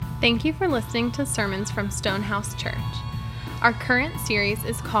Thank you for listening to sermons from Stonehouse Church. Our current series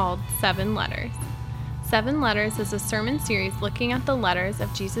is called 7 Letters. 7 Letters is a sermon series looking at the letters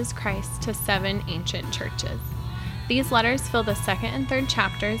of Jesus Christ to 7 ancient churches. These letters fill the second and third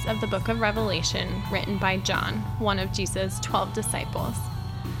chapters of the book of Revelation, written by John, one of Jesus' 12 disciples.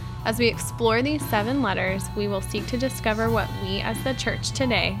 As we explore these 7 letters, we will seek to discover what we as the church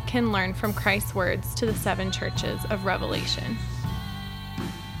today can learn from Christ's words to the 7 churches of Revelation.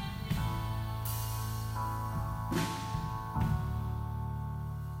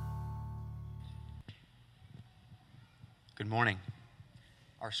 Good morning.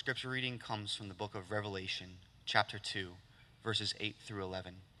 Our scripture reading comes from the book of Revelation, chapter 2, verses 8 through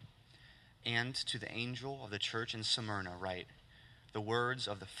 11. And to the angel of the church in Smyrna write, the words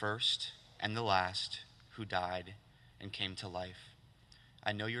of the first and the last who died and came to life.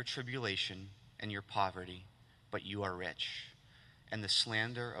 I know your tribulation and your poverty, but you are rich, and the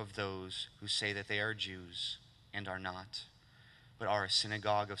slander of those who say that they are Jews and are not, but are a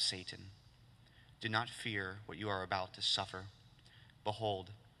synagogue of Satan. Do not fear what you are about to suffer. Behold,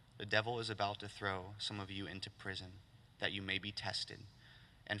 the devil is about to throw some of you into prison, that you may be tested,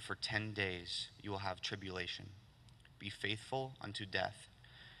 and for 10 days you will have tribulation. Be faithful unto death,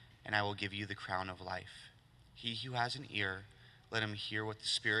 and I will give you the crown of life. He who has an ear, let him hear what the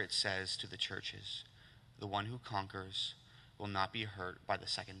Spirit says to the churches. The one who conquers will not be hurt by the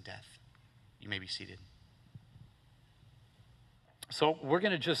second death. You may be seated. So we're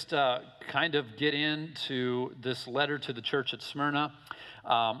going to just kind of get into this letter to the church at Smyrna.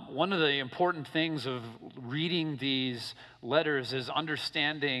 One of the important things of reading these letters is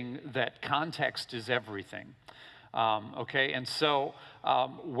understanding that context is everything. Okay, and so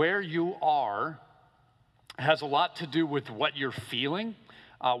where you are has a lot to do with what you're feeling,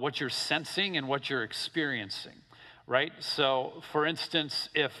 what you're sensing, and what you're experiencing. Right? So, for instance,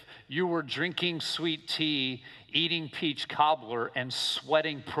 if you were drinking sweet tea, eating peach cobbler, and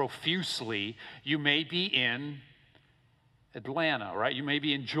sweating profusely, you may be in Atlanta, right? You may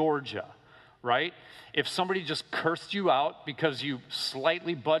be in Georgia, right? If somebody just cursed you out because you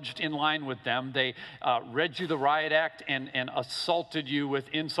slightly budged in line with them, they read you the riot act and assaulted you with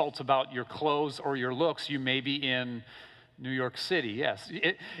insults about your clothes or your looks, you may be in New York City, yes.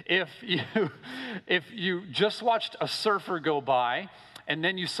 If you just watched a surfer go by and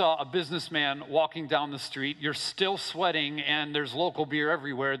then you saw a businessman walking down the street, you're still sweating and there's local beer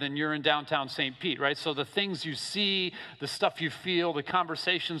everywhere, then you're in downtown St. Pete, right? So the things you see, the stuff you feel, the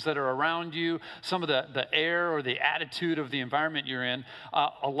conversations that are around you, some of the air or the attitude of the environment you're in,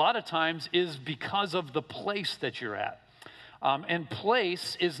 a lot of times is because of the place that you're at. And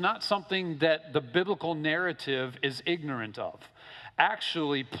place is not something that the biblical narrative is ignorant of.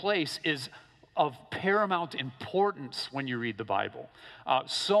 Actually, place is of paramount importance when you read the Bible.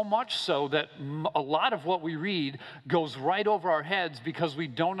 So much so that a lot of what we read goes right over our heads because we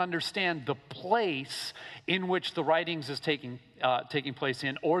don't understand the place in which the writings is taking place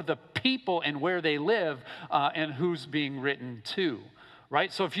in, or the people and where they live, and who's being written to.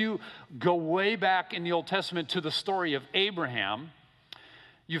 Right? So if you go way back in the Old Testament to the story of Abraham,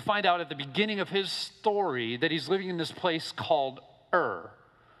 you find out at the beginning of his story that he's living in this place called Ur,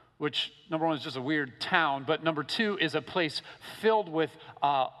 which, number one, is just a weird town, but number two is a place filled with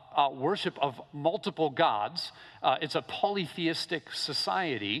worship of multiple gods. It's a polytheistic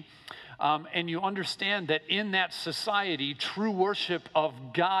society. And you understand that in that society, true worship of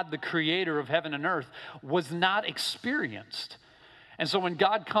God, the creator of heaven and earth, was not experienced. And so when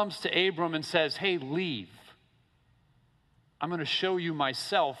God comes to Abram and says, hey, leave, I'm going to show you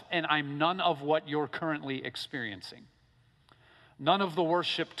myself, and I'm none of what you're currently experiencing. None of the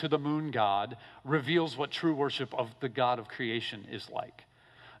worship to the moon god reveals what true worship of the God of creation is like.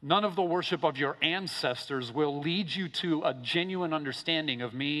 None of the worship of your ancestors will lead you to a genuine understanding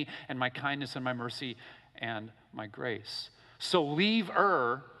of me and my kindness and my mercy and my grace. So leave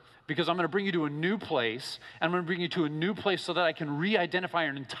Ur, because I'm going to bring you to a new place, and I'm going to bring you to a new place so that I can re-identify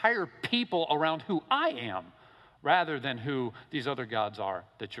an entire people around who I am, rather than who these other gods are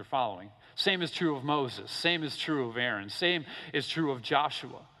that you're following. Same is true of Moses. Same is true of Aaron. Same is true of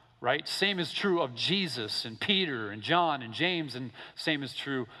Joshua, right? Same is true of Jesus and Peter and John and James, and same is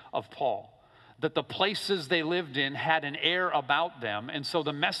true of Paul. That the places they lived in had an air about them, and so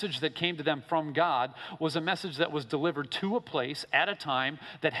the message that came to them from God was a message that was delivered to a place at a time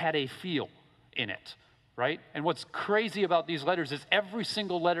that had a feel in it, right? And what's crazy about these letters is every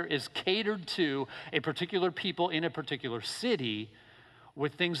single letter is catered to a particular people in a particular city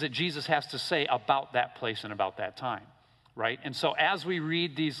with things that Jesus has to say about that place and about that time. right? And so as we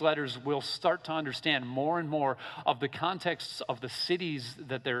read these letters, we'll start to understand more and more of the contexts of the cities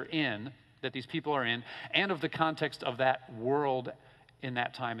that they're in, that these people are in, and of the context of that world in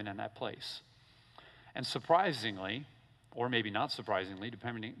that time and in that place. And surprisingly, or maybe not surprisingly,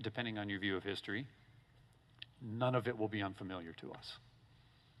 depending on your view of history, none of it will be unfamiliar to us.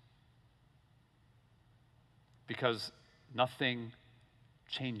 Because nothing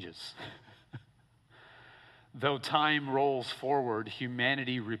changes. Though time rolls forward,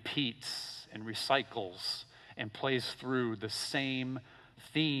 humanity repeats and recycles and plays through the same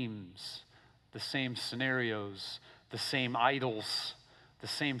themes, the same scenarios, the same idols, the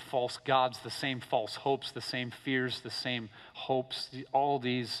same false gods, the same false hopes, the same fears, the same hopes. All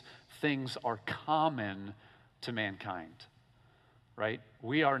these things are common to mankind, right?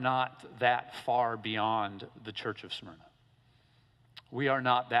 We are not that far beyond the church of Smyrna. We are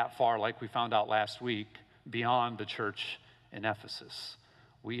not that far, like we found out last week, beyond the church in Ephesus.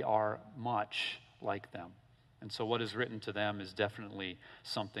 We are much like them. And so what is written to them is definitely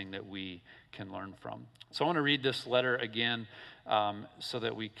something that we can learn from. So I want to read this letter again so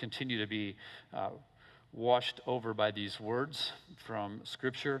that we continue to be washed over by these words from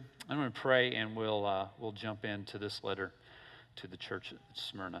Scripture. I'm going to pray, and we'll jump into this letter to the church at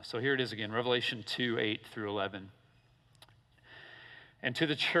Smyrna. So here it is again, Revelation 2, 8 through 11. And to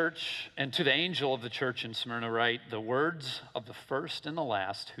the church, and to the angel of the church in Smyrna write, the words of the first and the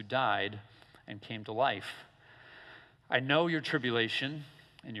last who died and came to life. I know your tribulation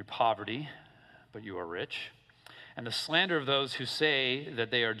and your poverty, but you are rich, and the slander of those who say that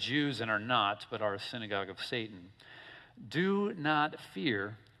they are Jews and are not, but are a synagogue of Satan. Do not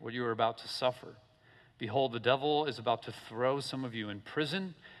fear what you are about to suffer. Behold, the devil is about to throw some of you in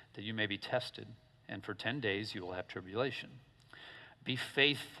prison, that you may be tested, and for 10 days you will have tribulation. Be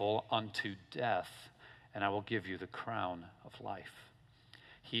faithful unto death, and I will give you the crown of life.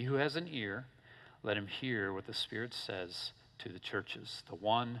 He who has an ear, let him hear what the Spirit says to the churches. The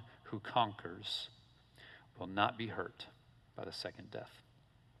one who conquers will not be hurt by the second death.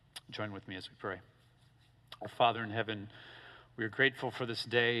 Join with me as we pray. Our Father in heaven, we are grateful for this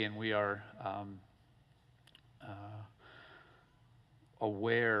day, and we are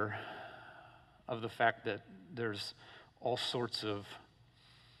aware of the fact that there's all sorts of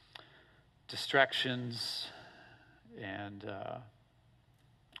distractions and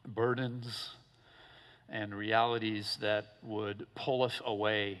burdens and realities that would pull us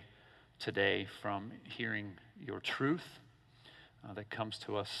away today from hearing your truth that comes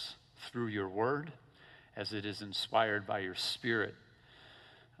to us through your word as it is inspired by your Spirit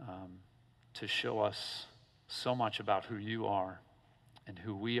to show us so much about who you are and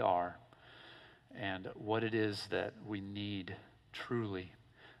who we are and what it is that we need truly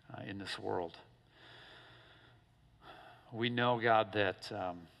in this world. We know, God, that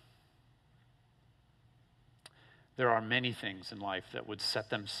there are many things in life that would set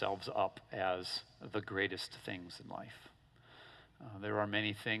themselves up as the greatest things in life. There are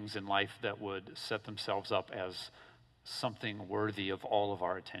many things in life that would set themselves up as something worthy of all of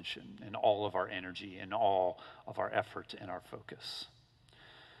our attention and all of our energy and all of our effort and our focus.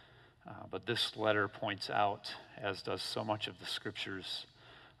 But this letter points out, as does so much of the Scriptures,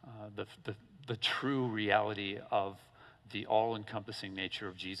 the true reality of the all-encompassing nature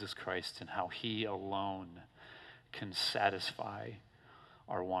of Jesus Christ and how he alone can satisfy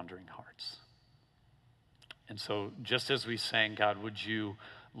our wandering hearts. And so just as we sang, God, would you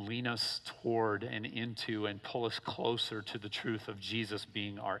lean us toward and into and pull us closer to the truth of Jesus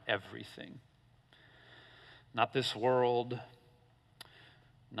being our everything. Not this world,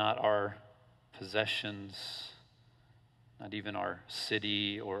 not our possessions, not even our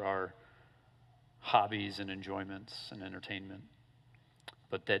city or our hobbies and enjoyments and entertainment,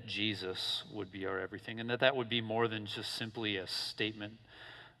 but that Jesus would be our everything, and that would be more than just simply a statement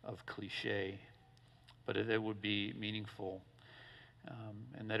of cliche, but it would be meaningful,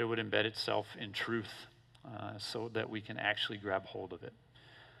 and that it would embed itself in truth so that we can actually grab hold of it.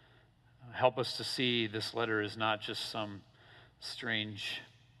 Help us to see this letter is not just some strange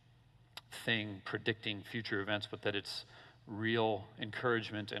thing predicting future events, but that it's real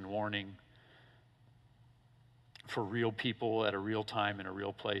encouragement and warning for real people at a real time in a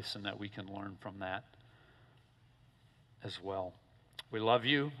real place, and that we can learn from that as well. We love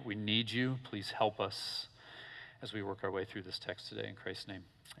you. We need you. Please help us as we work our way through this text today. In Christ's name,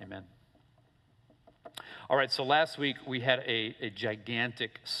 amen. All right, so last week we had a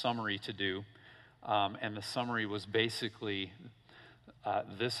gigantic summary to do, and the summary was basically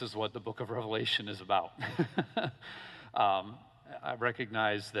this is what the book of Revelation is about. I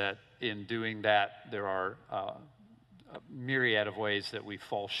recognize that in doing that, there are a myriad of ways that we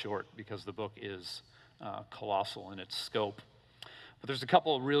fall short because the book is colossal in its scope. But there's a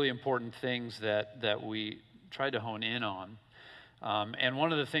couple of really important things that we tried to hone in on. And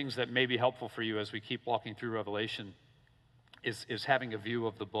one of the things that may be helpful for you as we keep walking through Revelation is having a view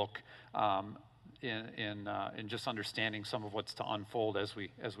of the book in just understanding some of what's to unfold as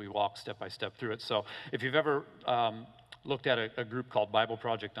we walk step by step through it. So if you've ever looked at a group called Bible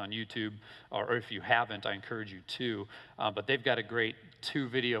Project on YouTube, or if you haven't, I encourage you to, but they've got a great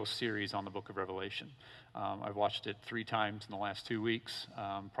 2-video series on the book of Revelation. I've watched it 3 times in the last 2 weeks.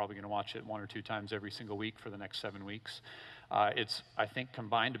 Probably going to watch it 1 or 2 times every single week for the next 7 weeks. It's, I think,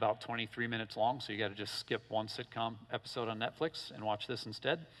 combined about 23 minutes long, so you got to just skip one sitcom episode on Netflix and watch this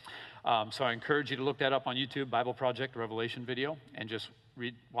instead. So I encourage you to look that up on YouTube, Bible Project Revelation video, and just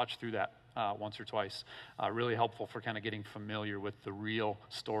watch through that once or twice. Really helpful for kind of getting familiar with the real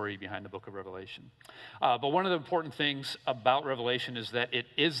story behind the book of Revelation. But one of the important things about Revelation is that it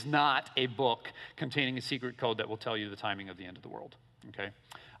is not a book containing a secret code that will tell you the timing of the end of the world. Okay,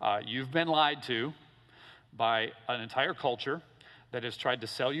 you've been lied to by an entire culture that has tried to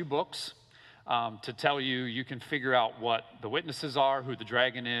sell you books, to tell you can figure out what the witnesses are, who the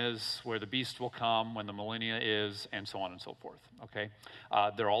dragon is, where the beast will come, when the millennia is, and so on and so forth, okay?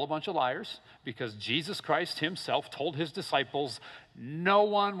 They're all a bunch of liars because Jesus Christ himself told his disciples, no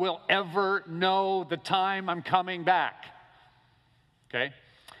one will ever know the time I'm coming back, okay?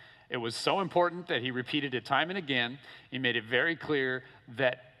 It was so important that he repeated it time and again. He made it very clear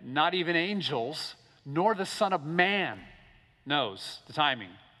that not even angels nor the Son of Man knows the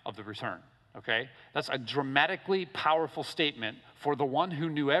timing of the return, okay? That's a dramatically powerful statement for the one who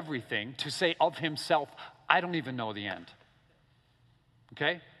knew everything to say of himself, I don't even know the end,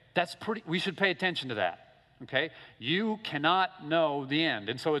 okay? We should pay attention to that, okay? You cannot know the end.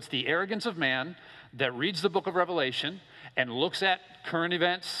 And so it's the arrogance of man that reads the book of Revelation and looks at current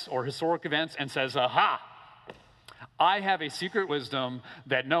events or historic events and says, aha, I have a secret wisdom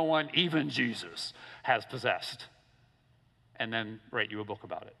that no one, even Jesus, has possessed. And then write you a book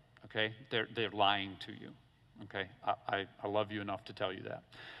about it, okay? They're lying to you, okay? I love you enough to tell you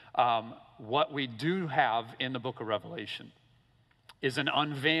that. What we do have in the book of Revelation is an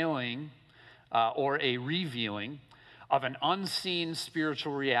unveiling or a revealing of an unseen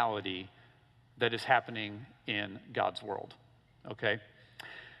spiritual reality that is happening in God's world, okay?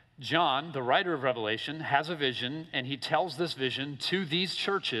 John, the writer of Revelation, has a vision, and he tells this vision to these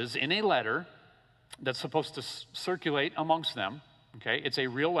churches in a letter that's supposed to circulate amongst them, okay? It's a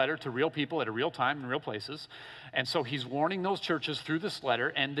real letter to real people at a real time in real places. And so he's warning those churches through this letter,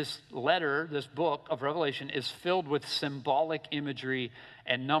 and this letter, this book of Revelation, is filled with symbolic imagery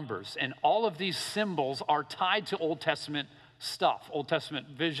and numbers. And all of these symbols are tied to Old Testament stuff, Old Testament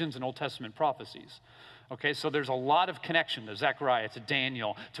visions and Old Testament prophecies. Okay, so there's a lot of connection to Zechariah, to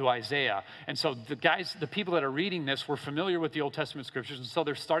Daniel, to Isaiah. And so the people that are reading this were familiar with the Old Testament scriptures, and so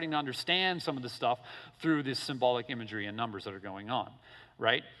they're starting to understand some of the stuff through this symbolic imagery and numbers that are going on,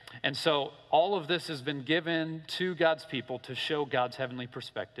 right? And so all of this has been given to God's people to show God's heavenly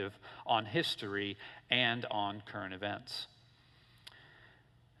perspective on history and on current events.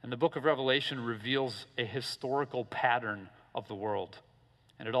 And the book of Revelation reveals a historical pattern of the world.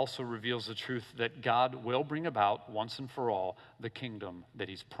 And it also reveals the truth that God will bring about once and for all the kingdom that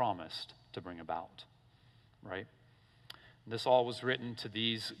he's promised to bring about, right? This all was written to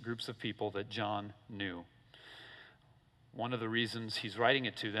these groups of people that John knew. One of the reasons he's writing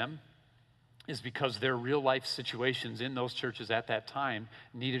it to them is because their real life situations in those churches at that time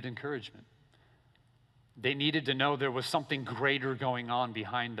needed encouragement. They needed to know there was something greater going on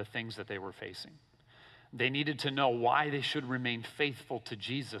behind the things that they were facing. They needed to know why they should remain faithful to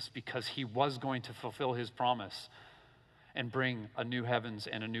Jesus, because he was going to fulfill his promise and bring a new heavens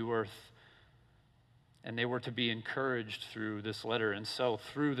and a new earth. And they were to be encouraged through this letter. And so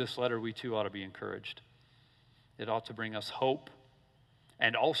through this letter, we too ought to be encouraged. It ought to bring us hope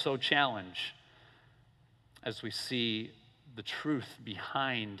and also challenge as we see the truth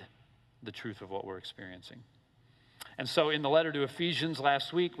behind the truth of what we're experiencing. And so in the letter to Ephesians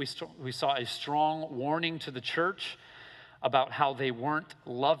last week, we saw a strong warning to the church about how they weren't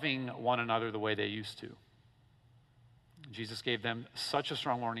loving one another the way they used to. Jesus gave them such a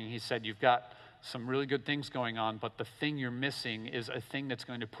strong warning. He said, you've got some really good things going on, but the thing you're missing is a thing that's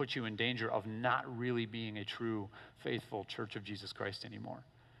going to put you in danger of not really being a true, faithful church of Jesus Christ anymore.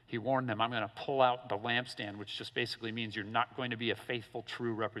 He warned them, I'm going to pull out the lampstand, which just basically means you're not going to be a faithful,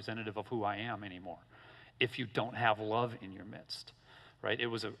 true representative of who I am anymore if you don't have love in your midst, right? It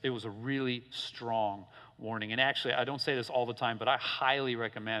was a really strong warning. And actually, I don't say this all the time, but I highly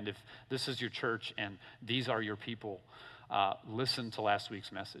recommend, if this is your church and these are your people, listen to last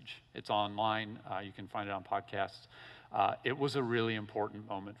week's message. It's online. You can find it on podcasts. It was a really important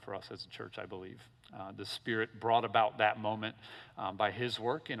moment for us as a church, I believe. The Spirit brought about that moment by His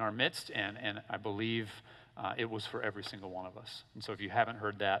work in our midst, and I believe it was for every single one of us. And so if you haven't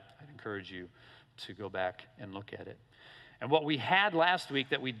heard that, I'd encourage you to go back and look at it. And what we had last week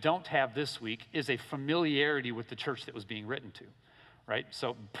that we don't have this week is a familiarity with the church that was being written to, right?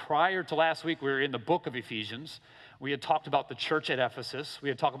 So prior to last week, we were in the book of Ephesians. We had talked about the church at Ephesus. We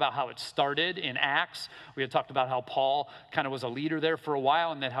had talked about how it started in Acts. We had talked about how Paul kind of was a leader there for a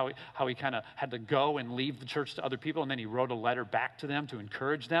while, and then how he kind of had to go and leave the church to other people, and then he wrote a letter back to them to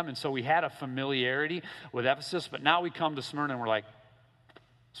encourage them. And so we had a familiarity with Ephesus, but now we come to Smyrna, and we're like,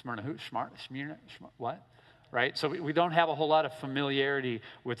 Smyrna who? Smyrna? What? Right? So we don't have a whole lot of familiarity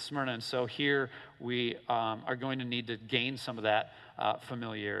with Smyrna, and so here we are going to need to gain some of that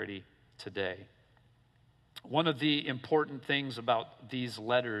familiarity today. One of the important things about these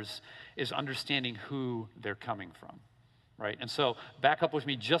letters is understanding who they're coming from, right? And so back up with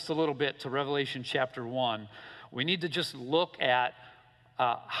me just a little bit to Revelation chapter 1. We need to just look at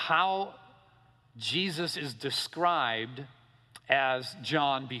how Jesus is described as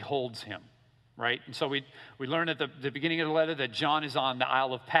John beholds him. Right? And so we learned at the beginning of the letter that John is on the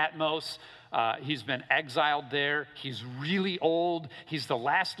Isle of Patmos. He's been exiled there. He's really old. He's the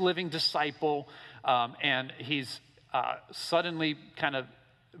last living disciple. And he's suddenly kind of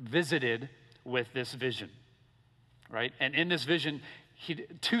visited with this vision. Right? And in this vision,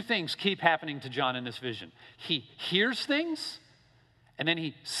 two things keep happening to John in this vision. He hears things, and then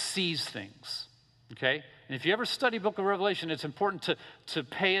he sees things. Okay? And if you ever study Book of Revelation, it's important to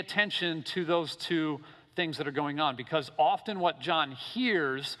pay attention to those two things that are going on, because often what John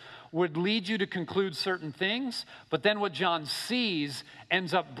hears would lead you to conclude certain things, but then what John sees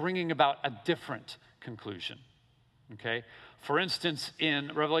ends up bringing about a different conclusion. Okay? For instance,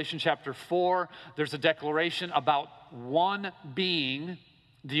 in Revelation chapter 4, there's a declaration about one being,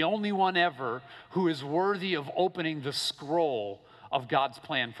 the only one ever, who is worthy of opening the scroll of God's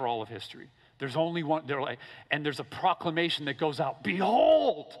plan for all of history. There's only one, and there's a proclamation that goes out,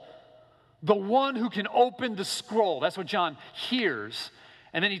 behold, the one who can open the scroll. That's what John hears.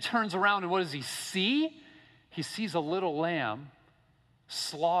 And then he turns around, and what does he see? He sees a little lamb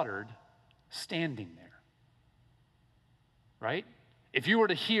slaughtered, standing there. Right? If you were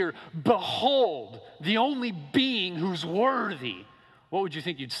to hear, behold, the only being who's worthy, what would you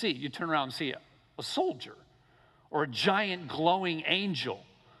think you'd see? You'd turn around and see a soldier or a giant glowing angel.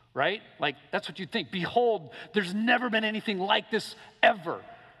 Right? Like, that's what you think. Behold, there's never been anything like this ever.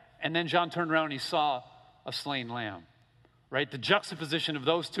 And then John turned around and he saw a slain lamb. Right? The juxtaposition of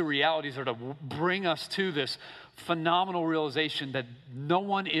those two realities are to bring us to this phenomenal realization that no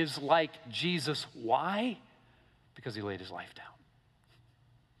one is like Jesus. Why? Because he laid his life down.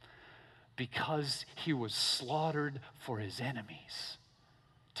 Because he was slaughtered for his enemies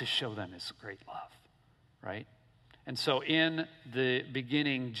to show them his great love. Right? And so in the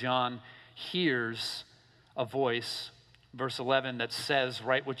beginning, John hears a voice, verse 11, that says,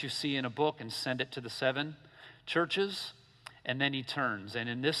 write what you see in a book and send it to the 7 churches. And then he turns. And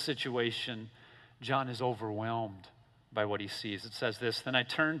in this situation, John is overwhelmed by what he sees. It says this, then I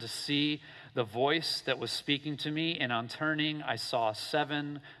turned to see the voice that was speaking to me, and on turning, I saw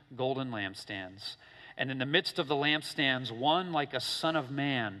 7 golden lampstands. And in the midst of the lampstands, one like a son of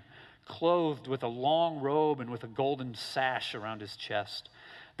man, clothed with a long robe and with a golden sash around his chest.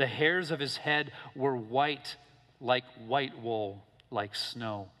 The hairs of his head were white, like white wool, like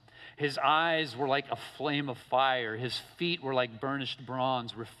snow. His eyes were like a flame of fire. His feet were like burnished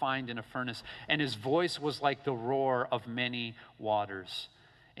bronze refined in a furnace. And his voice was like the roar of many waters.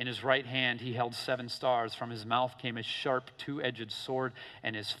 In his right hand he held 7 stars. From his mouth came a sharp 2-edged sword,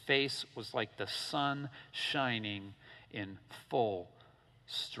 and his face was like the sun shining in full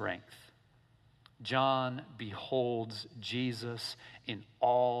strength. John beholds Jesus in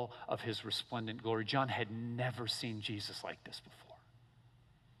all of his resplendent glory. John had never seen Jesus like this before.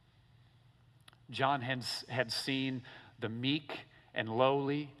 John had seen the meek and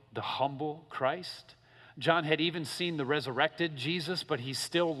lowly, the humble Christ. John had even seen the resurrected Jesus, but he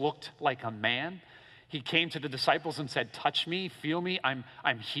still looked like a man. He came to the disciples and said, touch me, feel me, I'm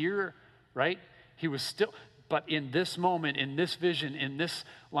here, right? He was still... But in this moment, in this vision, in this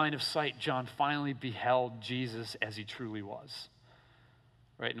line of sight, John finally beheld Jesus as he truly was.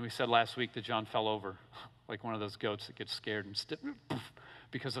 Right? And we said last week that John fell over like one of those goats that gets scared and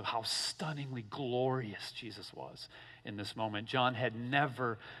because of how stunningly glorious Jesus was in this moment. John had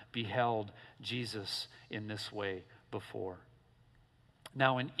never beheld Jesus in this way before.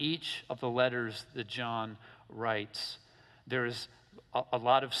 Now, in each of the letters that John writes, there's a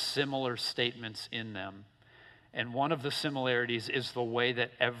lot of similar statements in them. And one of the similarities is the way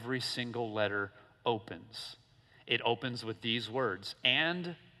that every single letter opens. It opens with these words,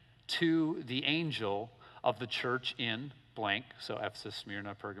 "And to the angel of the church in blank," so Ephesus,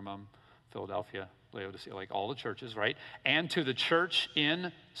 Smyrna, Pergamum, Philadelphia, Laodicea, like all the churches, right? "And to the church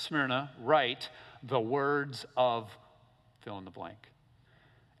in Smyrna, write the words of," fill in the blank.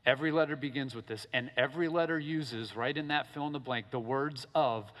 Every letter begins with this, and every letter uses, right in that fill in the blank, the words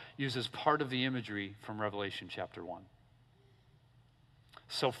of, uses part of the imagery from Revelation chapter 1.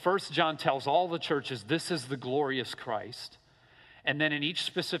 So first John tells all the churches, this is the glorious Christ. And then in each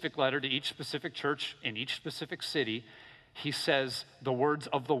specific letter to each specific church, in each specific city, he says the words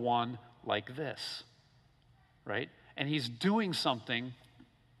of the one like this, right? And he's doing something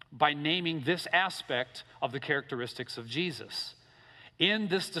by naming this aspect of the characteristics of Jesus. In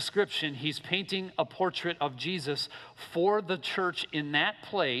this description, he's painting a portrait of Jesus for the church in that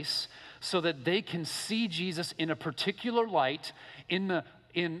place so that they can see Jesus in a particular light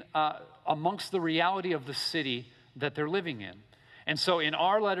amongst the reality of the city that they're living in. And so in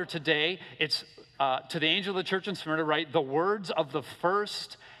our letter today, it's to the angel of the church in Smyrna, right? The words of the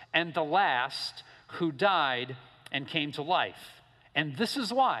first and the last who died and came to life. And this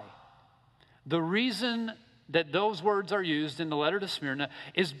is why. The reason that those words are used in the letter to Smyrna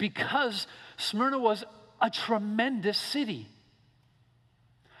is because Smyrna was a tremendous city.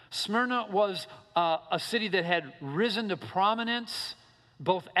 Smyrna was a city that had risen to prominence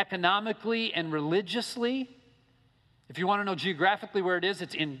both economically and religiously. If you want to know geographically where it is,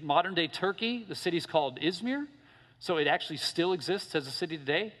 it's in modern-day Turkey. The city's called Izmir, so it actually still exists as a city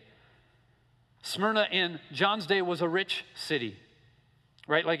today. Smyrna in John's day was a rich city,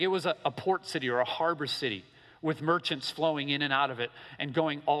 right? Like it was a port city or a harbor city with merchants flowing in and out of it and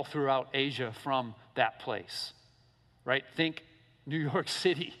going all throughout Asia from that place, right? Think New York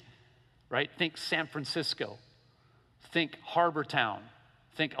City, right? Think San Francisco. Think harbor town.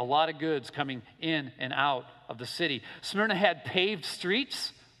 Think a lot of goods coming in and out of the city. Smyrna had paved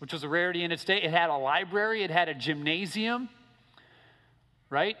streets, which was a rarity in its day. It had a library. It had a gymnasium,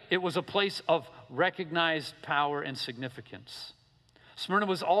 right? It was a place of recognized power and significance. Smyrna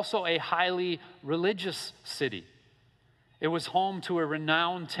was also a highly religious city. It was home to a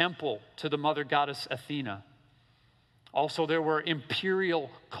renowned temple to the mother goddess Athena. Also, there were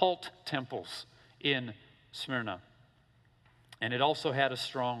imperial cult temples in Smyrna. And it also had a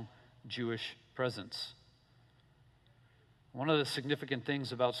strong Jewish presence. One of the significant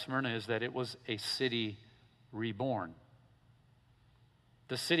things about Smyrna is that it was a city reborn.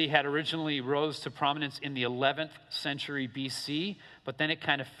 The city had originally rose to prominence in the 11th century BC, but then it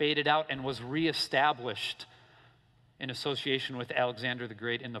kind of faded out and was reestablished in association with Alexander the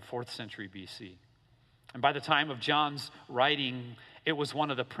Great in the 4th century BC. And by the time of John's writing, it was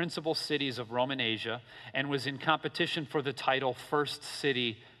one of the principal cities of Roman Asia and was in competition for the title First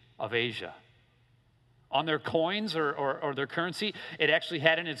City of Asia. On their coins or their currency, it actually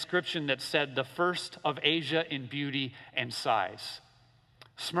had an inscription that said, "The first of Asia in beauty and size."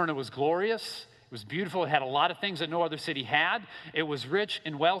 Smyrna was glorious. It was beautiful. It had a lot of things that no other city had. It was rich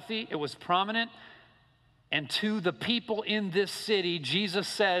and wealthy. It was prominent. And to the people in this city, Jesus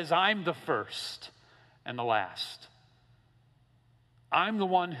says, "I'm the first and the last. I'm the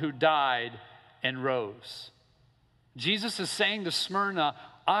one who died and rose." Jesus is saying to Smyrna,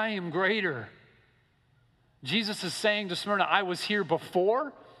 "I am greater." Jesus is saying to Smyrna, "I was here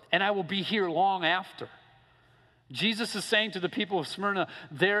before and I will be here long after." Jesus is saying to the people of Smyrna,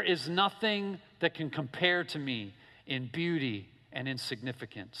 "There is nothing that can compare to me in beauty and in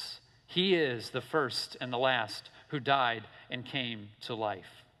significance. He is the first and the last who died and came to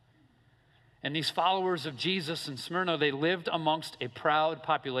life." And these followers of Jesus in Smyrna, they lived amongst a proud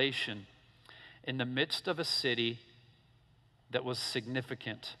population in the midst of a city that was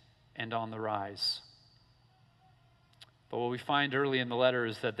significant and on the rise. But what we find early in the letter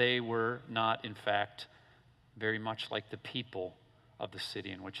is that they were not, in fact, very much like the people of the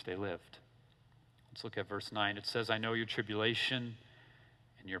city in which they lived. Let's look at verse 9. It says, "I know your tribulation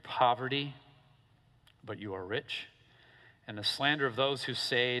and your poverty, but you are rich, and the slander of those who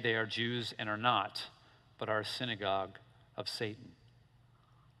say they are Jews and are not, but are a synagogue of Satan."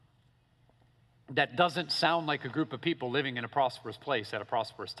 That doesn't sound like a group of people living in a prosperous place at a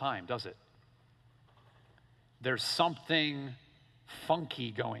prosperous time, does it? There's something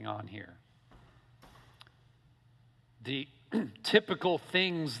funky going on here. The typical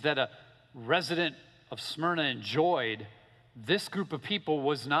things that a resident of Smyrna enjoyed, this group of people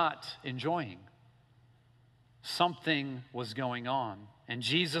was not enjoying. Something was going on. And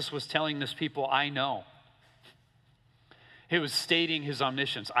Jesus was telling this people, I know. He was stating his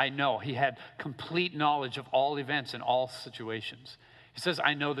omniscience. I know. He had complete knowledge of all events and all situations. He says,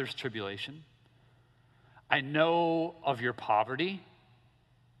 I know there's tribulation. I know of your poverty.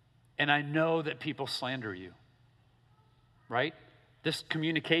 And I know that people slander you. Right? This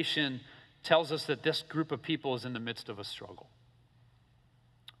communication tells us that this group of people is in the midst of a struggle.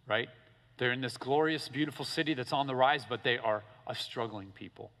 Right? They're in this glorious, beautiful city that's on the rise, but they are a struggling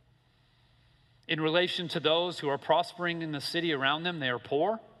people. In relation to those who are prospering in the city around them, they are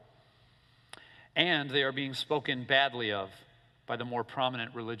poor, and they are being spoken badly of by the more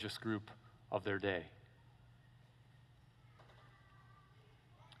prominent religious group of their day.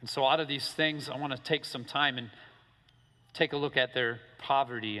 And so out of these things, I want to take some time and take a look at their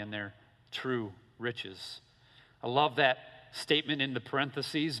poverty and their true riches. I love that statement in the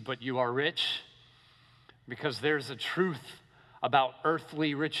parentheses, but you are rich, because there's a truth about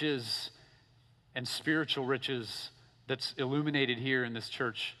earthly riches and spiritual riches that's illuminated here in this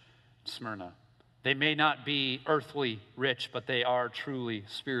church, Smyrna. They may not be earthly rich, but they are truly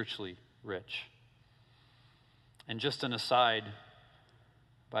spiritually rich. And just an aside,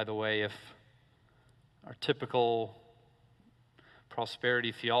 by the way, if our typical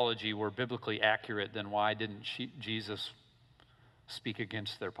prosperity theology were biblically accurate, then why didn't Jesus speak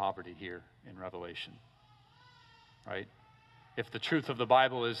against their poverty here in Revelation? Right? If the truth of the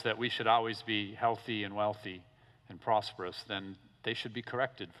Bible is that we should always be healthy and wealthy and prosperous, then they should be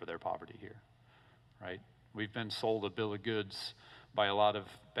corrected for their poverty here, right? We've been sold a bill of goods by a lot of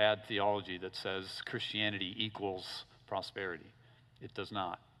bad theology that says Christianity equals prosperity. It does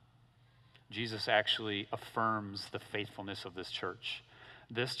not. Jesus actually affirms the faithfulness of this church.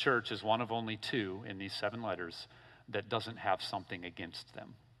 This church is one of only two in these 7 letters that doesn't have something against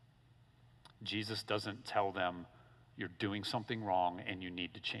them. Jesus doesn't tell them, you're doing something wrong and you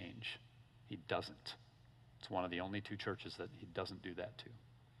need to change. He doesn't. It's one of the only 2 churches that he doesn't do that to,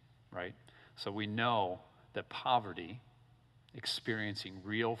 right? So we know that poverty, experiencing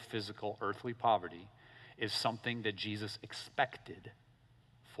real physical earthly poverty, is something that Jesus expected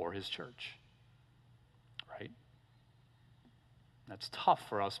for his church, right? That's tough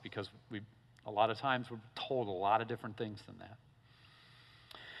for us because a lot of times we're told a lot of different things than that.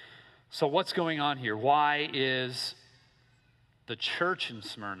 So what's going on here? Why is the church in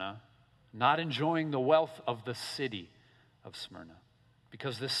Smyrna not enjoying the wealth of the city of Smyrna?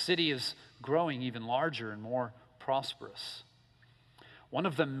 Because this city is growing even larger and more prosperous. One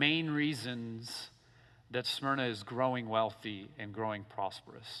of the main reasons that Smyrna is growing wealthy and growing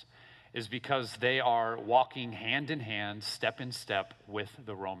prosperous is because they are walking hand in hand, step in step with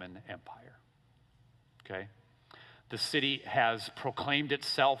the Roman Empire. Okay? The city has proclaimed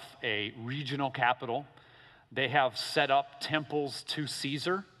itself a regional capital. They have set up temples to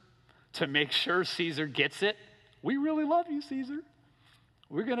Caesar to make sure Caesar gets it. We really love you, Caesar.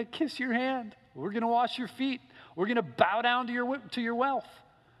 We're going to kiss your hand. We're going to wash your feet. We're going to bow down to your wealth,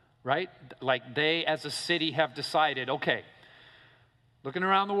 right? Like they, as a city, have decided, okay, looking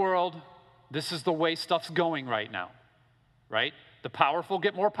around the world, this is the way stuff's going right now, right? The powerful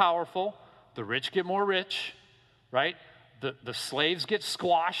get more powerful. The rich get more rich, right? The slaves get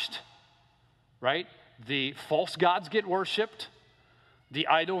squashed, right? The false gods get worshipped. The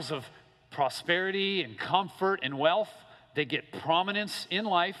idols of prosperity and comfort and wealth, they get prominence in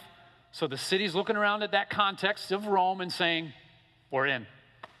life. So the city's looking around at that context of Rome and saying, we're in.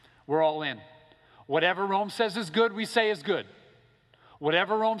 We're all in. Whatever Rome says is good, we say is good.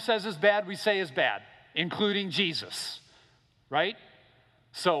 Whatever Rome says is bad, we say is bad, including Jesus, right?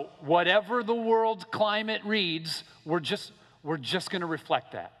 So whatever the world climate reads, we're just going to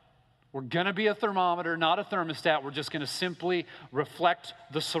reflect that. We're going to be a thermometer, not a thermostat. We're just going to simply reflect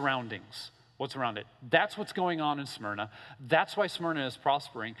the surroundings, what's around it. That's what's going on in Smyrna. That's why Smyrna is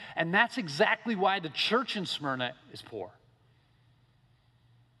prospering. And that's exactly why the church in Smyrna is poor.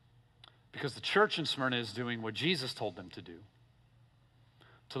 Because the church in Smyrna is doing what Jesus told them to do,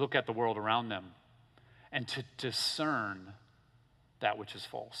 to look at the world around them and to discern that which is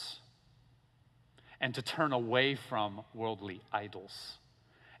false, and to turn away from worldly idols,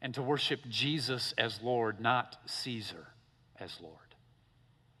 and to worship Jesus as Lord, not Caesar as Lord.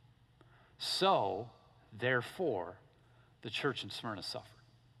 So, therefore, the church in Smyrna suffered.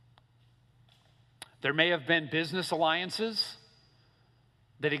 There may have been business alliances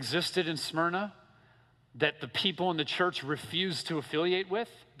that existed in Smyrna that the people in the church refused to affiliate with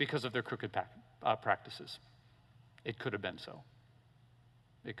because of their crooked practices. It could have been so.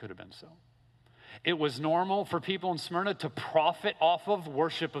 It could have been so. It was normal for people in Smyrna to profit off of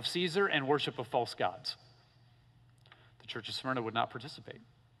worship of Caesar and worship of false gods. The church of Smyrna would not participate.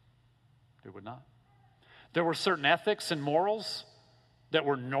 They would not. There were certain ethics and morals that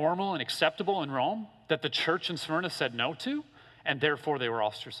were normal and acceptable in Rome that the church in Smyrna said no to, and therefore they were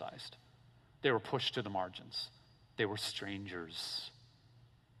ostracized. They were pushed to the margins. They were strangers,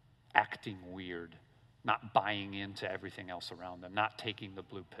 acting weird, not buying into everything else around them, not taking the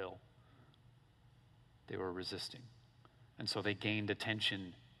blue pill. They were resisting. And so they gained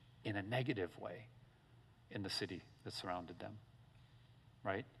attention in a negative way in the city that surrounded them,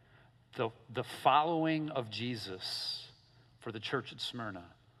 right? The following of Jesus for the church at Smyrna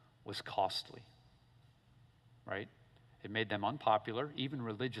was costly, right? It made them unpopular. Even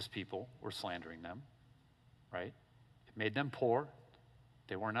religious people were slandering them, right? It made them poor.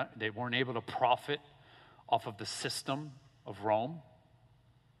 They weren't able to profit off of the system of Rome,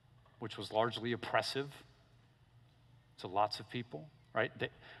 which was largely oppressive to lots of people, right?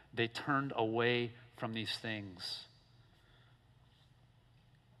 They turned away from these things.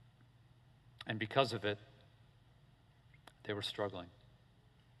 And because of it, they were struggling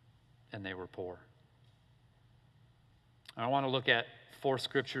and they were poor. I want to look at 4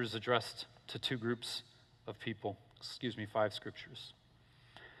 scriptures addressed to 2 groups of people. 5 scriptures.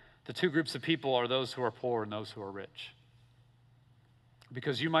 The 2 groups of people are those who are poor and those who are rich.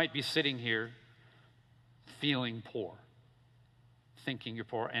 Because you might be sitting here feeling poor, thinking you're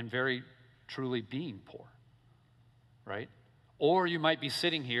poor, and very truly being poor, right? Or you might be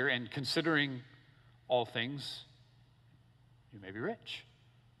sitting here and considering all things, you may be rich,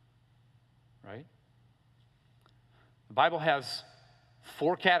 right? The Bible has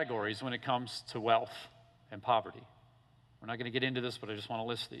 4 categories when it comes to wealth and poverty. We're not going to get into this, but I just want to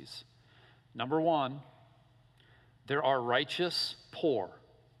list these. Number 1, there are righteous poor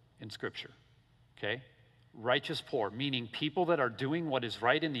in Scripture, okay? Righteous poor, meaning people that are doing what is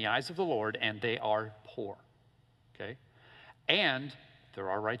right in the eyes of the Lord, and they are poor, okay? And there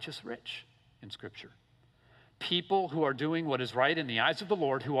are righteous rich in Scripture. People who are doing what is right in the eyes of the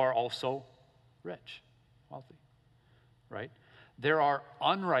Lord who are also rich, wealthy, right? There are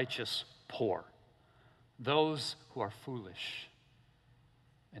unrighteous poor, those who are foolish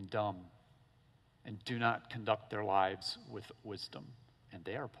and dumb and do not conduct their lives with wisdom, and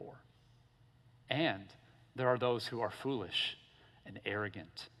they are poor. And there are those who are foolish and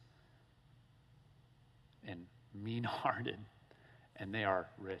arrogant and mean-hearted, and they are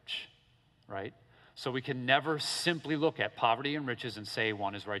rich, right? So we can never simply look at poverty and riches and say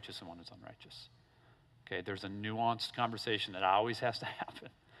one is righteous and one is unrighteous. Okay, there's a nuanced conversation that always has to happen,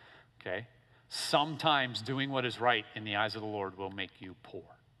 okay? Sometimes doing what is right in the eyes of the Lord will make you poor,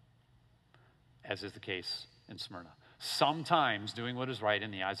 as is the case in Smyrna. Sometimes doing what is right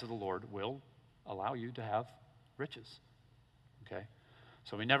in the eyes of the Lord will allow you to have riches, okay?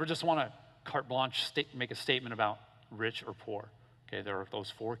 So we never just want to carte blanche make a statement about rich or poor, okay? There are those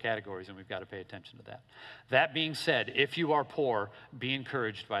 4 categories, and we've got to pay attention to that. That being said, if you are poor, be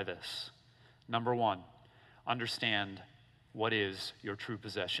encouraged by this. Number 1, understand what is your true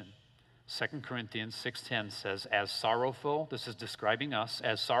possession. 2 Corinthians 6:10 says, as sorrowful, this is describing us,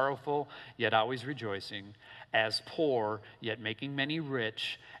 as sorrowful, yet always rejoicing, as poor, yet making many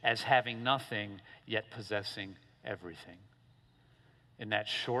rich, as having nothing, yet possessing everything. In that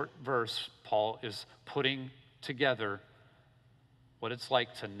short verse, Paul is putting together what it's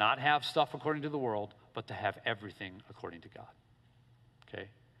like to not have stuff according to the world, but to have everything according to God, okay?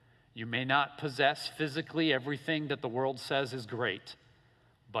 You may not possess physically everything that the world says is great,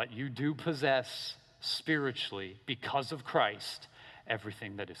 but you do possess spiritually, because of Christ,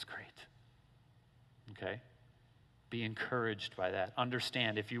 everything that is great. Okay? Be encouraged by that.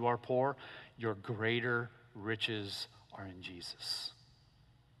 Understand, if you are poor, your greater riches are in Jesus.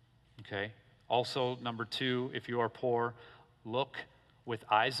 Okay? Also, number 2, if you are poor, look with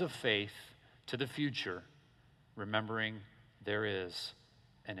eyes of faith to the future, remembering there is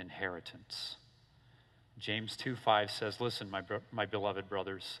an inheritance. James 2:5 says, listen, my beloved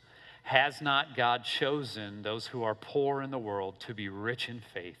brothers, has not God chosen those who are poor in the world to be rich in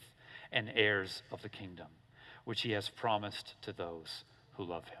faith and heirs of the kingdom, which he has promised to those who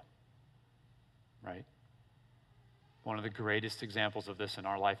love him? Right? One of the greatest examples of this in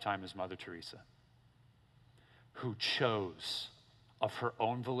our lifetime is Mother Teresa, who chose of her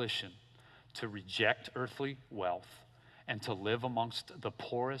own volition to reject earthly wealth and to live amongst the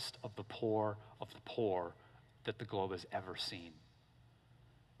poorest of the poor that the globe has ever seen.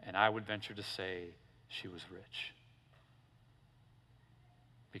 And I would venture to say she was rich,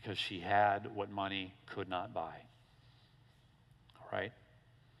 because she had what money could not buy. All right?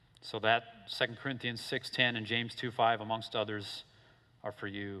 So that 2 Corinthians 6:10 and James 2:5, amongst others, are for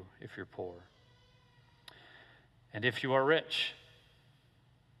you if you're poor. And if you are rich,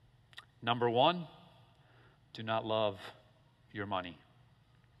 number one, do not love your money.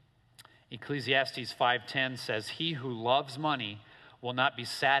 Ecclesiastes 5:10 says, "He who loves money will not be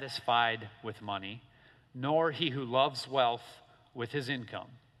satisfied with money, nor he who loves wealth with his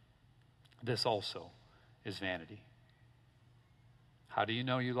income. This also is vanity." How do you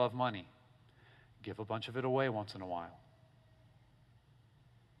know you love money? Give a bunch of it away once in a while.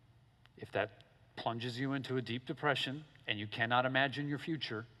 If that plunges you into a deep depression and you cannot imagine your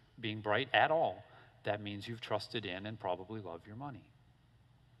future being bright at all, that means you've trusted in and probably love your money,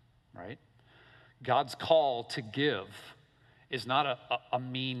 right? God's call to give is not a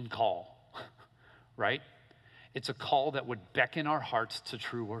mean call, right? It's a call that would beckon our hearts to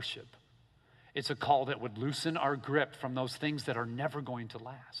true worship. It's a call that would loosen our grip from those things that are never going to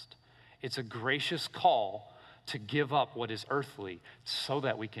last. It's a gracious call to give up what is earthly so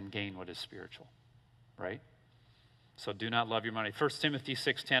that we can gain what is spiritual, right? So do not love your money. 1 Timothy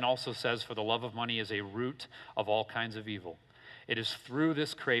 6:10 also says, "For the love of money is a root of all kinds of evil. It is through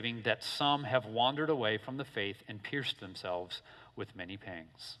this craving that some have wandered away from the faith and pierced themselves with many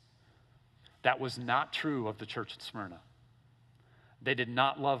pangs." That was not true of the church at Smyrna. They did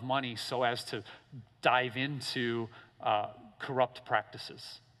not love money so as to dive into corrupt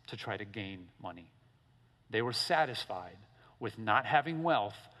practices to try to gain money. They were satisfied with not having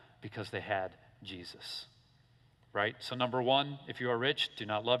wealth because they had Jesus, right? So number one, if you are rich, do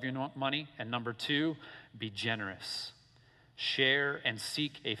not love your money. And number two, be generous. Share and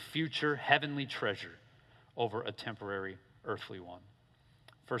seek a future heavenly treasure over a temporary earthly one.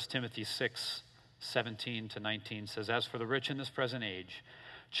 1 Timothy 6:17-19 says, "As for the rich in this present age,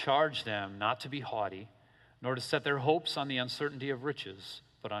 charge them not to be haughty, nor to set their hopes on the uncertainty of riches,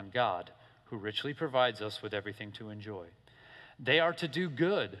 but on God, who richly provides us with everything to enjoy. They are to do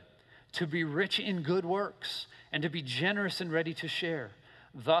good, to be rich in good works, and to be generous and ready to share,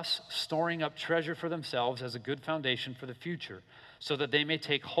 thus storing up treasure for themselves as a good foundation for the future, so that they may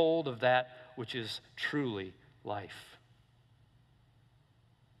take hold of that which is truly life."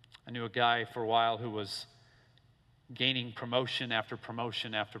 I knew a guy for a while who was gaining promotion after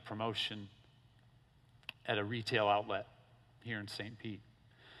promotion after promotion at a retail outlet here in St. Pete.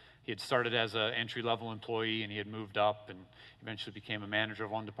 He had started as an entry-level employee, and he had moved up and eventually became a manager of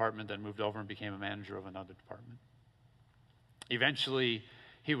one department, then moved over and became a manager of another department. Eventually,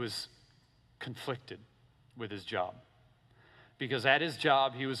 he was conflicted with his job, because at his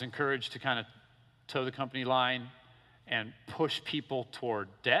job, he was encouraged to kind of toe the company line and push people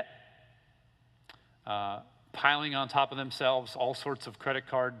toward debt, piling on top of themselves all sorts of credit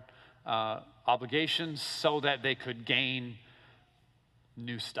card obligations so that they could gain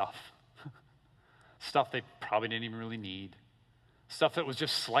new stuff. Stuff they probably didn't even really need. Stuff that was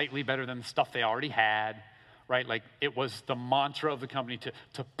just slightly better than the stuff they already had, right? Like, it was the mantra of the company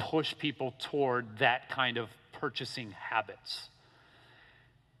to push people toward that kind of purchasing habits.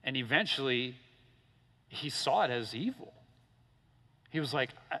 And eventually, he saw it as evil. He was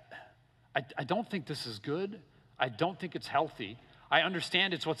like, I don't think this is good. I don't think it's healthy. I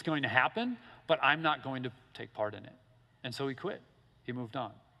understand it's what's going to happen, but I'm not going to take part in it. And so he quit. He moved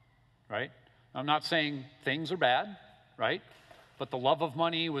on, right? I'm not saying things are bad, right? But the love of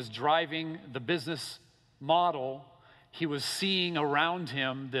money was driving the business model. He was seeing around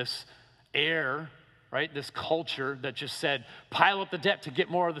him this air, right? This culture that just said, pile up the debt to get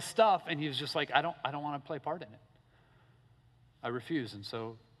more of the stuff. And he was just like, I don't want to play part in it. I refuse. And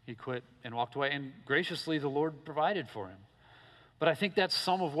so he quit and walked away. And graciously, the Lord provided for him. But I think that's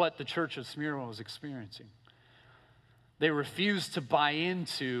some of what the church of Smyrna was experiencing. They refused to buy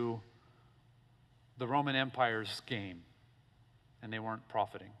into the Roman Empire's game, and they weren't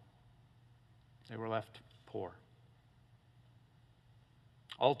profiting. They were left poor.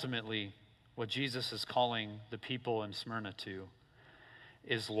 Ultimately, what Jesus is calling the people in Smyrna to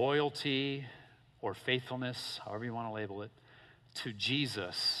is loyalty or faithfulness, however you want to label it, to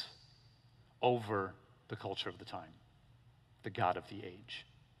Jesus over the culture of the time, the God of the age.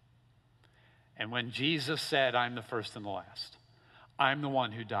 And when Jesus said, "I'm the first and the last, I'm the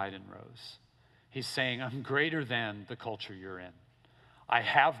one who died and rose," he's saying, I'm greater than the culture you're in. I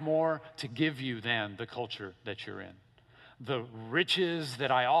have more to give you than the culture that you're in. The riches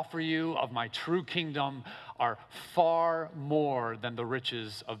that I offer you of my true kingdom are far more than the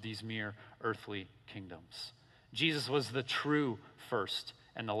riches of these mere earthly kingdoms. Jesus was the true first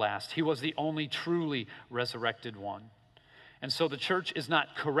and the last. He was the only truly resurrected one. And so the church is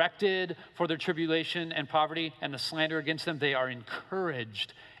not corrected for their tribulation and poverty and the slander against them. They are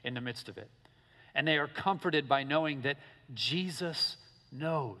encouraged in the midst of it. And they are comforted by knowing that Jesus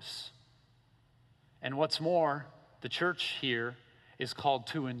knows. And what's more, the church here is called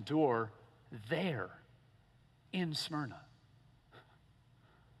to endure there in Smyrna.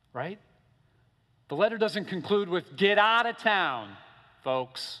 Right? The letter doesn't conclude with, get out of town,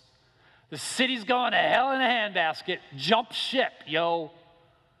 folks. The city's going to hell in a handbasket. Jump ship, yo.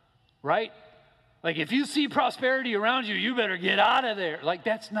 Right? Like, if you see prosperity around you, you better get out of there. Like,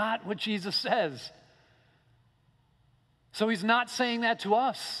 that's not what Jesus says. So he's not saying that to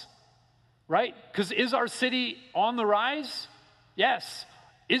us. Right? Because is our city on the rise? Yes.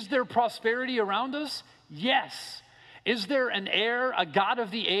 Is there prosperity around us? Yes. Is there an heir, a God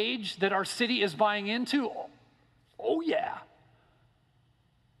of the age that our city is buying into? Oh yeah.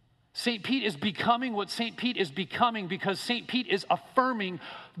 St. Pete is becoming what St. Pete is becoming because St. Pete is affirming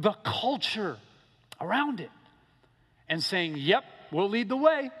the culture around it and saying, yep, we'll lead the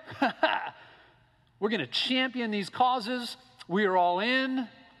way. We're going to champion these causes. We are all in.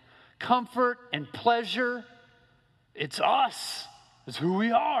 Comfort and pleasure. It's us. It's who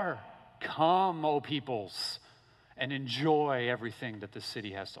we are. Come, O peoples, and enjoy everything that the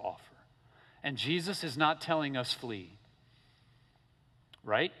city has to offer. And Jesus is not telling us flee.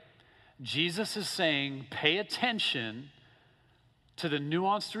 Right? Jesus is saying, pay attention to the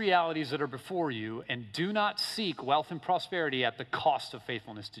nuanced realities that are before you and do not seek wealth and prosperity at the cost of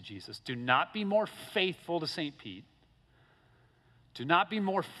faithfulness to Jesus. Do not be more faithful to St. Pete. Do not be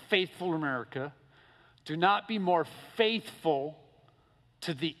more faithful to America. Do not be more faithful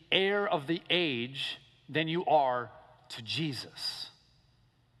to the heir of the age than you are to Jesus.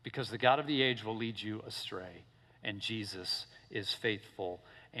 Because the God of the age will lead you astray, and Jesus is faithful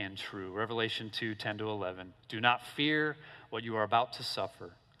and true. Revelation 2:10-11. Do not fear what you are about to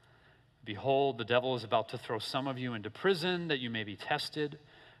suffer. Behold, the devil is about to throw some of you into prison that you may be tested.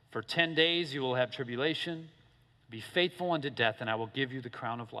 For 10 days you will have tribulation. Be faithful unto death, and I will give you the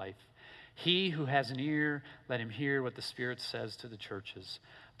crown of life. He who has an ear, let him hear what the Spirit says to the churches.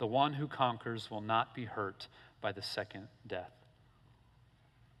 The one who conquers will not be hurt by the second death.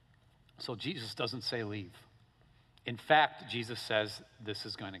 So Jesus doesn't say leave. In fact, Jesus says this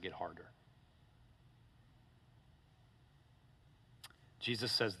is going to get harder.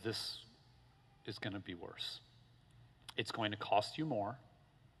 Jesus says this is going to be worse. It's going to cost you more,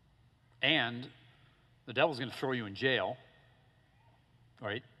 and the devil's going to throw you in jail,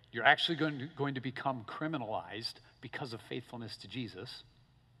 right? You're actually going to become criminalized because of faithfulness to Jesus,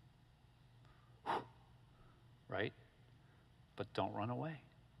 right? But don't run away.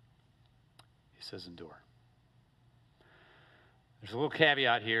 He says endure. There's a little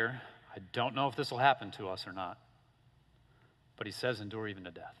caveat here. I don't know if this will happen to us or not, but he says endure even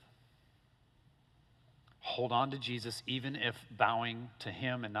to death. Hold on to Jesus even if bowing to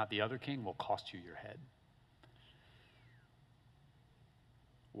him and not the other king will cost you your head.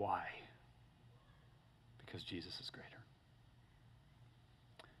 Why? Because Jesus is greater.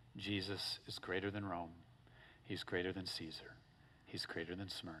 Jesus is greater than Rome. He's greater than Caesar. He's greater than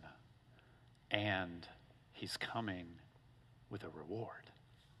Smyrna. And he's coming with a reward.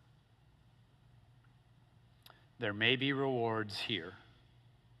 There may be rewards here,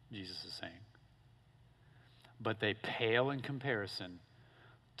 Jesus is saying, but they pale in comparison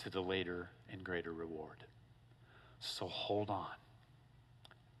to the later and greater reward. So hold on.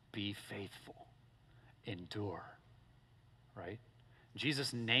 Be faithful. Endure. Right?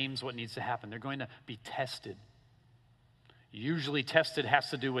 Jesus names what needs to happen. They're going to be tested. Usually tested has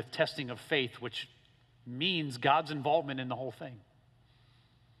to do with testing of faith, which means God's involvement in the whole thing.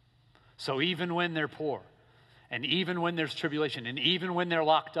 So even when they're poor, and even when there's tribulation, and even when they're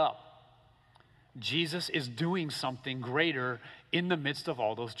locked up, Jesus is doing something greater in the midst of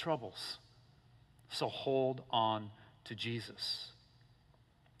all those troubles. So hold on to Jesus.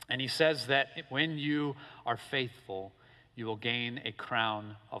 And he says that when you are faithful, you will gain a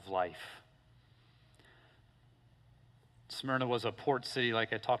crown of life. Smyrna was a port city,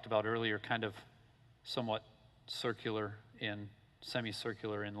 like I talked about earlier, kind of somewhat semicircular in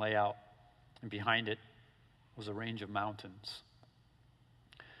layout. And behind it was a range of mountains.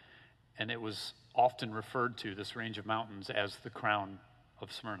 And it was often referred to, this range of mountains, as the crown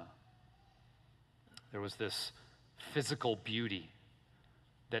of Smyrna. There was this physical beauty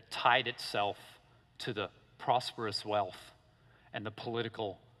that tied itself to the prosperous wealth and the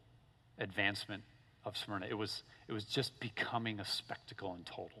political advancement of Smyrna. It was just becoming a spectacle in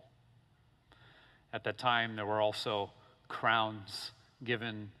total. At that time, there were also crowns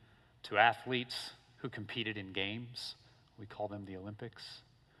given to athletes who competed in games. We call them the Olympics,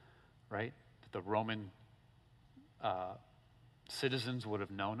 right? The Roman citizens would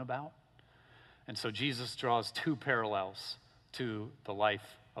have known about. And so Jesus draws two parallels to the life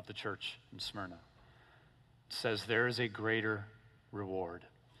of the church in Smyrna. It says there is a greater reward.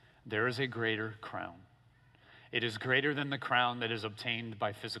 There is a greater crown. It is greater than the crown that is obtained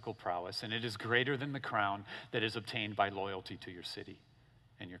by physical prowess, and it is greater than the crown that is obtained by loyalty to your city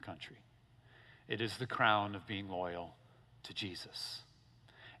and your country. It is the crown of being loyal to Jesus.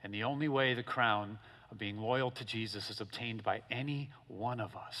 And the only way the crown of being loyal to Jesus is obtained by any one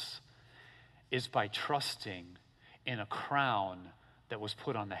of us is by trusting in a crown that was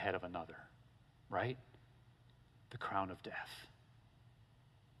put on the head of another, right? The crown of death.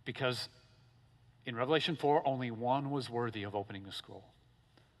 Because in Revelation 4, only one was worthy of opening the scroll.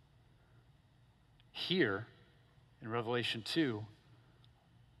 Here, in Revelation 2,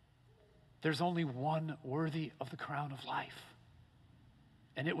 there's only one worthy of the crown of life,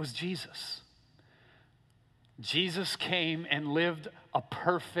 and it was Jesus. Jesus came and lived a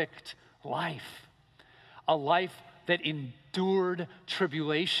perfect life, a life that endured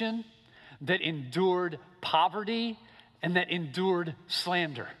tribulation, that endured poverty, and that endured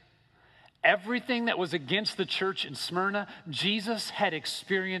slander. Everything that was against the church in Smyrna, Jesus had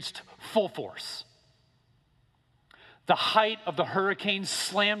experienced full force. The height of the hurricane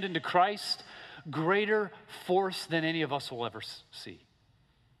slammed into Christ, greater force than any of us will ever see.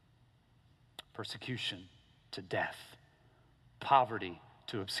 Persecution to death, poverty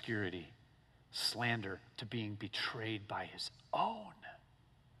to obscurity, slander to being betrayed by his own.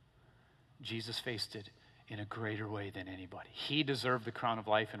 Jesus faced it in a greater way than anybody. He deserved the crown of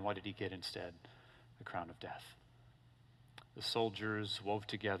life, and what did he get instead? The crown of death. The soldiers wove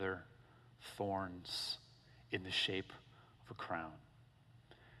together thorns in the shape of a crown,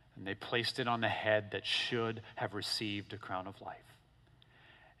 and they placed it on the head that should have received a crown of life.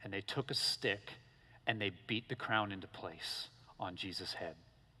 And they took a stick and they beat the crown into place on Jesus' head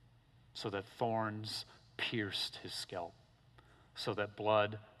so that thorns pierced his scalp, so that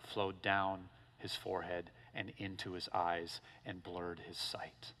blood flowed down his forehead and into his eyes and blurred his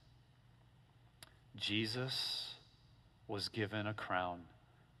sight. Jesus was given a crown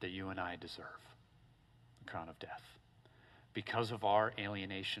that you and I deserve, the crown of death. Because of our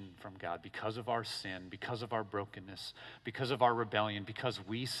alienation from God, because of our sin, because of our brokenness, because of our rebellion, because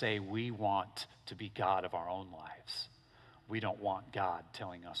we say we want to be God of our own lives. We don't want God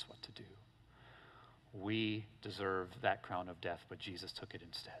telling us what to do. We deserve that crown of death, but Jesus took it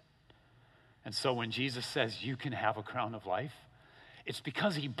instead. And so when Jesus says you can have a crown of life, it's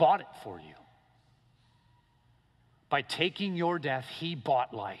because he bought it for you. By taking your death, he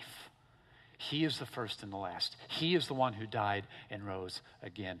bought life. He is the first and the last. He is the one who died and rose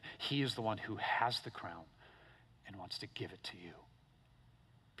again. He is the one who has the crown and wants to give it to you.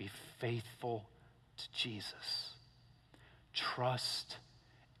 Be faithful to Jesus. Trust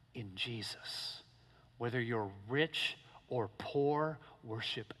in Jesus. Whether you're rich or poor,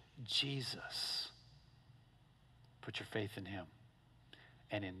 worship Jesus. Put your faith in him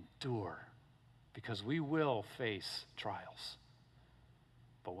and endure, because we will face trials.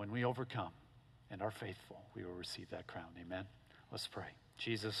 But when we overcome and are faithful, we will receive that crown. Amen. Let's pray.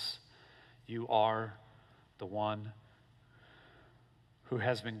 Jesus, you are the one who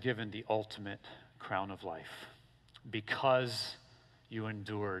has been given the ultimate crown of life because you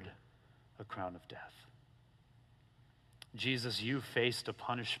endured a crown of death. Jesus, you faced a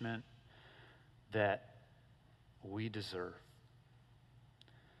punishment that we deserve.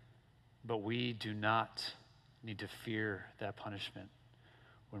 But we do not need to fear that punishment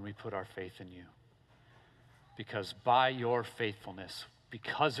when we put our faith in you. Because by your faithfulness,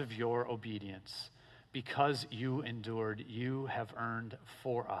 because of your obedience, because you endured, you have earned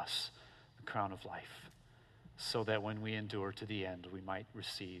for us the crown of life, so that when we endure to the end, we might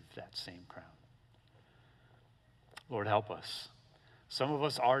receive that same crown. Lord, help us. Some of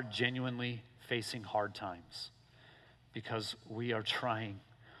us are genuinely facing hard times because we are trying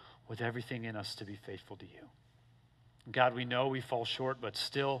with everything in us to be faithful to you. God, we know we fall short, but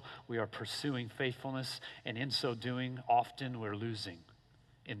still we are pursuing faithfulness, and in so doing, often we're losing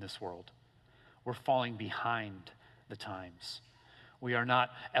in this world. We're falling behind the times. We are not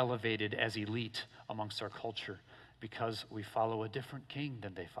elevated as elite amongst our culture because we follow a different king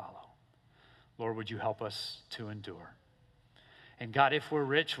than they follow. Lord, would you help us to endure? And God, if we're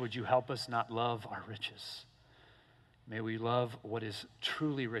rich, would you help us not love our riches? May we love what is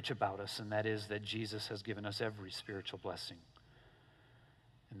truly rich about us, and that is that Jesus has given us every spiritual blessing.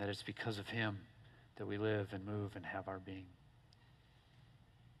 And that it's because of him that we live and move and have our being.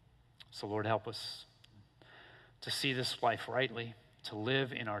 So Lord, help us to see this life rightly, to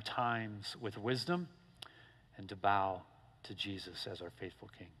live in our times with wisdom, and to bow to Jesus as our faithful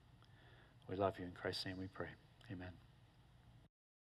King. We love you. In Christ's name we pray. Amen.